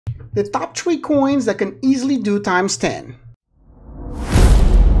the top 3 coins that can easily do times 10.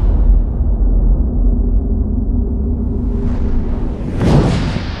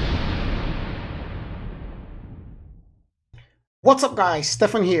 What's up guys,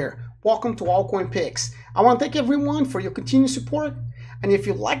 Stefan here. Welcome to Altcoin Picks. I want to thank everyone for your continued support. And if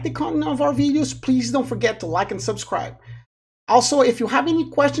you like the content of our videos, please don't forget to like and subscribe. Also, if you have any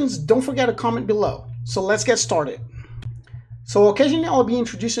questions, don't forget to comment below. So let's get started. So occasionally I'll be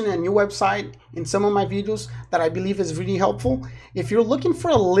introducing a new website in some of my videos that I believe is really helpful. If you're looking for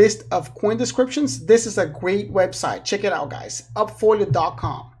a list of coin descriptions, this is a great website. Check it out guys,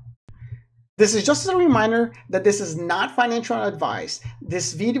 upfolio.com. This is just a reminder that this is not financial advice.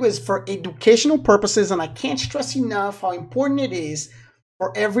 This video is for educational purposes, and I can't stress enough how important it is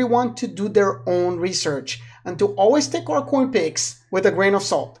for everyone to do their own research and to always take our coin picks with a grain of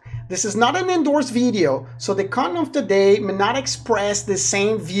salt. This is not an endorsed video, so the content of today may not express the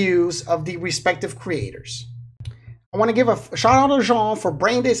same views of the respective creators. I want to give a shout out to Jean for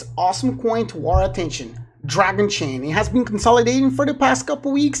bringing this awesome coin to our attention, Dragon Chain. It has been consolidating for the past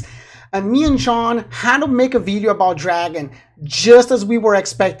couple weeks, and me and John had to make a video about Dragon just as we were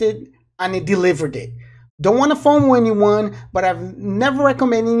expected, and it delivered it. Don't want to FOMO anyone, but I've never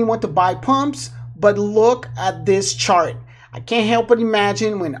recommended anyone to buy pumps, but look at this chart. I can't help but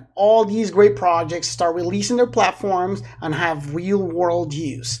imagine when all these great projects start releasing their platforms and have real world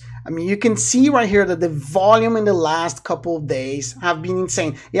use. I mean, you can see right here that the volume in the last couple of days have been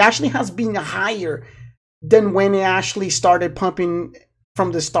insane. It actually has been higher than when it actually started pumping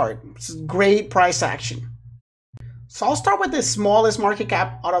from the start. It's great price action. So I'll start with the smallest market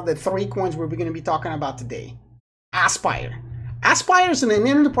cap out of the 3 coins we're going to be talking about today, Aspire. Aspire is an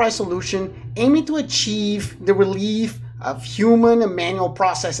enterprise solution aiming to achieve the relief of human and manual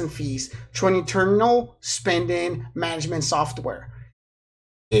processing fees through an internal spending management software.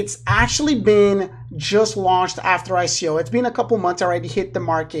 It's actually been just launched after ICO. It's been a couple months already, hit the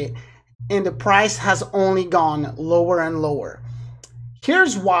market, and the price has only gone lower and lower.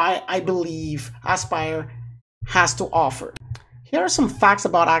 Here's why I believe Aspire has to offer. Here are some facts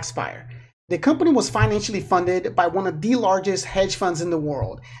about Aspire. The company was financially funded by one of the largest hedge funds in the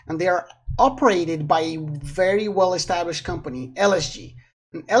world, and they are operated by a very well-established company, LSG.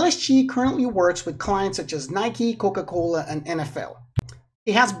 And LSG currently works with clients such as Nike, Coca-Cola, and NFL.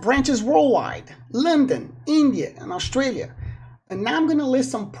 It has branches worldwide, London, India, and Australia. And now I'm going to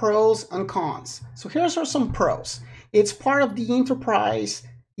list some pros and cons. So here's some pros. It's part of the Enterprise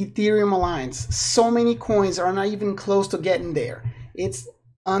Ethereum Alliance. So many coins are not even close to getting there. It's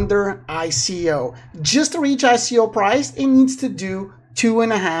under ICO. Just to reach ICO price, it needs to do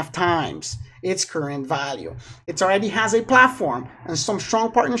 2.5 times its current value. It already has a platform and some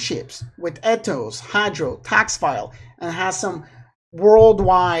strong partnerships with Ethos, Hydro, Taxfile, and has some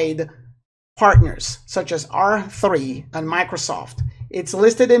worldwide partners such as R3 and Microsoft. It's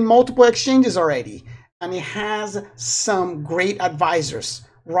listed in multiple exchanges already, and it has some great advisors.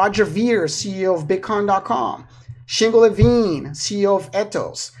 Roger Ver, CEO of Bitcoin.com, Shingo Levine, CEO of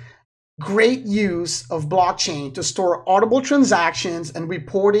Ethos. Great use of blockchain to store audible transactions and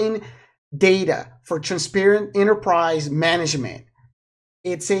reporting data for transparent enterprise management.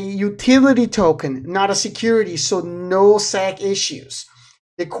 It's a utility token, not a security, so no SEC issues.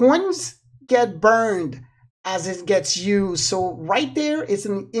 The coins get burned as it gets used. So right there, it's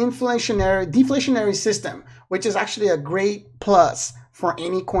an deflationary system, which is actually a great plus for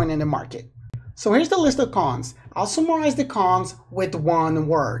any coin in the market. So here's the list of cons. I'll summarize the cons with one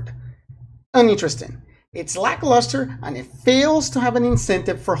word: uninteresting. It's lackluster and it fails to have an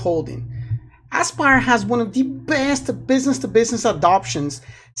incentive for holding. Aspire has one of the best business-to-business adoptions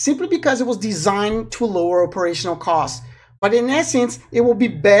simply because it was designed to lower operational costs. But in essence, it will be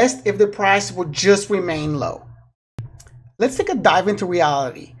best if the price would just remain low. Let's take a dive into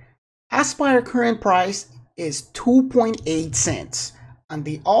reality. Aspire current price is 2.8 cents, and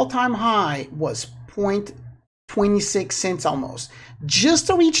the all-time high was 0.26 cents almost. Just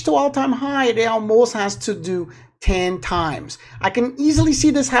to reach the all-time high, it almost has to do 10 times. I can easily see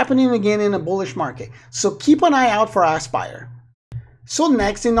this happening again in a bullish market, so keep an eye out for Aspire. So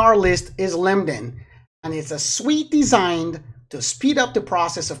next in our list is Lemden, and it's a suite designed to speed up the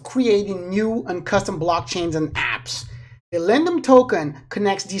process of creating new and custom blockchains and apps. The Lemden token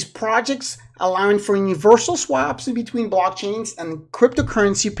connects these projects, allowing for universal swaps in between blockchains and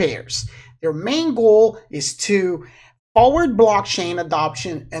cryptocurrency pairs. Their main goal is to forward blockchain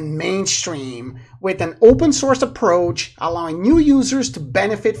adoption and mainstream with an open source approach, allowing new users to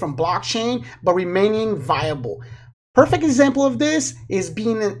benefit from blockchain but remaining viable. Perfect example of this is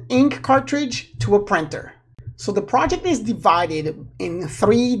being an ink cartridge to a printer. So the project is divided in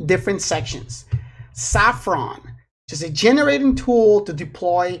 3 different sections. Saffron, which is a generating tool to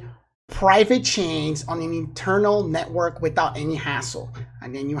deploy private chains on an internal network without any hassle.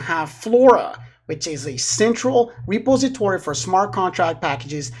 And then you have Flora, which is a central repository for smart contract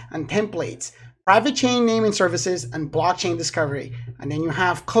packages and templates, private chain naming services, and blockchain discovery. And then you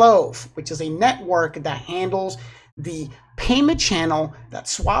have Clove, which is a network that handles the payment channel that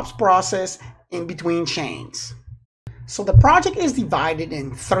swaps process in between chains. So the project is divided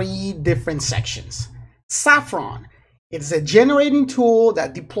in 3 different sections. Saffron, it's a generating tool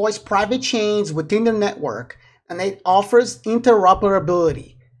that deploys private chains within the network, and it offers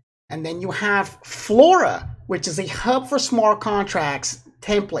interoperability. And then you have Flora, which is a hub for smart contracts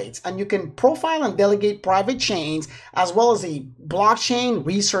templates, and you can profile and delegate private chains, as well as a blockchain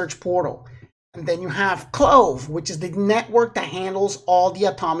research portal. And then you have Clove, which is the network that handles all the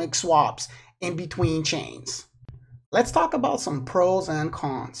atomic swaps in between chains. Let's talk about some pros and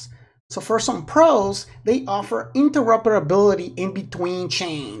cons. So for some pros, they offer interoperability in between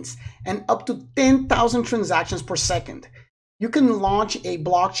chains and up to 10,000 transactions per second. You can launch a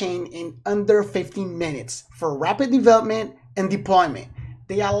blockchain in under 15 minutes for rapid development and deployment.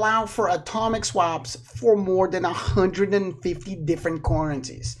 They allow for atomic swaps for more than 150 different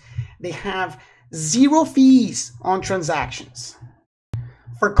currencies. They have 0 fees on transactions.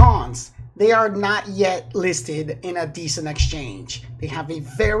 For cons, they are not yet listed in a decent exchange. They have a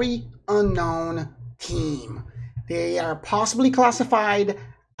very unknown team. They are possibly classified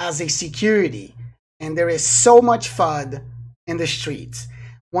as a security, and there is so much FUD in the streets.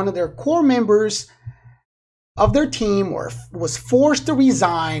 One of their core members of their team was forced to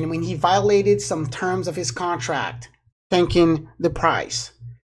resign when he violated some terms of his contract, tanking the price.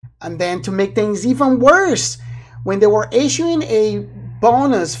 And then to make things even worse, when they were issuing a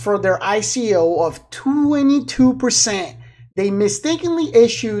bonus for their ICO of 22%, they mistakenly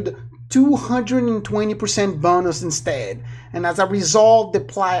issued 220% bonus instead. And as a result,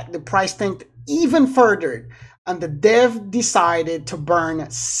 the price tanked even further. And the dev decided to burn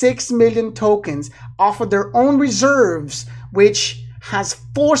 6 million tokens off of their own reserves, which has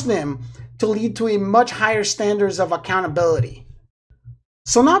forced them to lead to a much higher standards of accountability.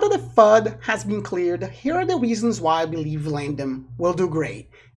 So now that the FUD has been cleared, here are the reasons why I believe Lendem will do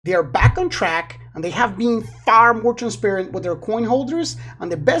great. They are back on track, and they have been far more transparent with their coin holders,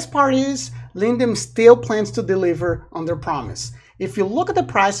 and the best part is Lendem still plans to deliver on their promise. If you look at the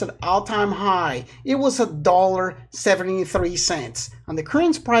price at all-time high, it was $1.73, and the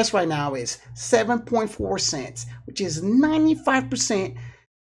current price right now is 7.4 cents, which is 95%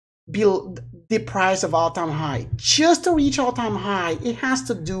 below the price of all-time high. Just to reach all-time high, it has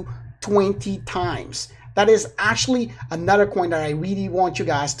to do 20 times. That is actually another coin that I really want you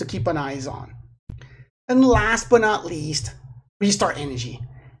guys to keep an eye on. And last but not least, Restart Energy.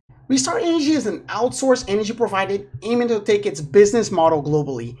 Restart Energy is an outsourced energy provider aiming to take its business model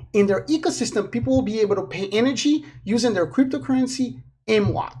globally. In their ecosystem, people will be able to pay energy using their cryptocurrency,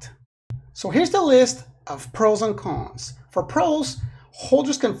 MWAT. So here's the list of pros and cons. For pros,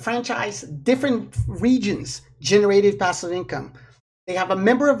 holders can franchise different regions, generated passive income. They have a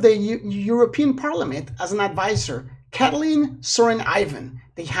member of the European Parliament as an advisor, Katalin Sorin-Ivan.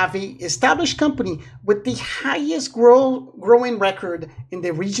 They have an established company with the highest growing record in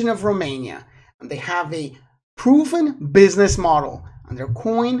the region of Romania. And they have a proven business model, and their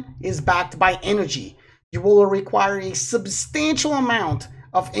coin is backed by energy. You will require a substantial amount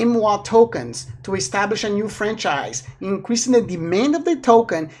of MWAT tokens to establish a new franchise, increasing the demand of the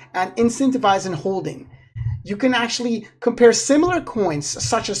token and incentivizing holding. You can actually compare similar coins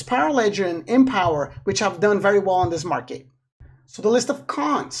such as Paraledger and Empower, which have done very well in this market. So the list of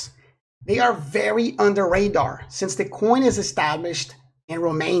cons. They are very under radar since the coin is established in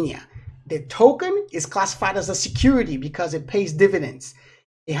Romania. The token is classified as a security because it pays dividends.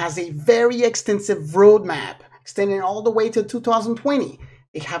 It has a very extensive roadmap extending all the way to 2020.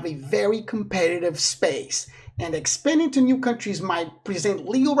 They have a very competitive space, and expanding to new countries might present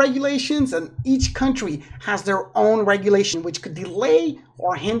legal regulations, and each country has their own regulation which could delay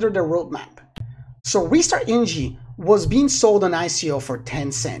or hinder the roadmap. So Restart Energy was being sold on ICO for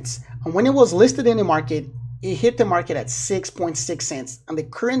 10 cents, and when it was listed in the market, it hit the market at 6.6 cents, and the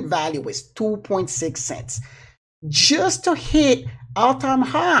current value is 2.6 cents. Just to hit all-time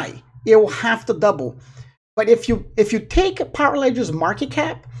high, it will have to double. But if you take Paraledger's market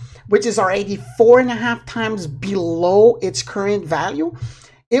cap, which is already 4.5 times below its current value,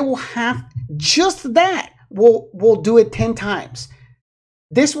 it will have just that will do it 10 times.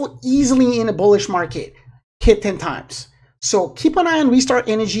 This will easily, in a bullish market, hit 10 times. So keep an eye on Restart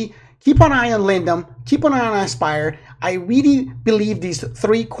Energy. Keep an eye on Lindum, keep an eye on Aspire. I really believe these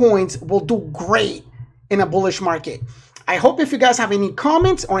 3 coins will do great in a bullish market. I hope if you guys have any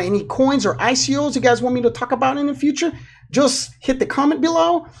comments or any coins or ICOs you guys want me to talk about in the future, just hit the comment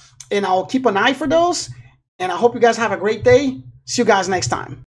below and I'll keep an eye for those. And I hope you guys have a great day. See you guys next time.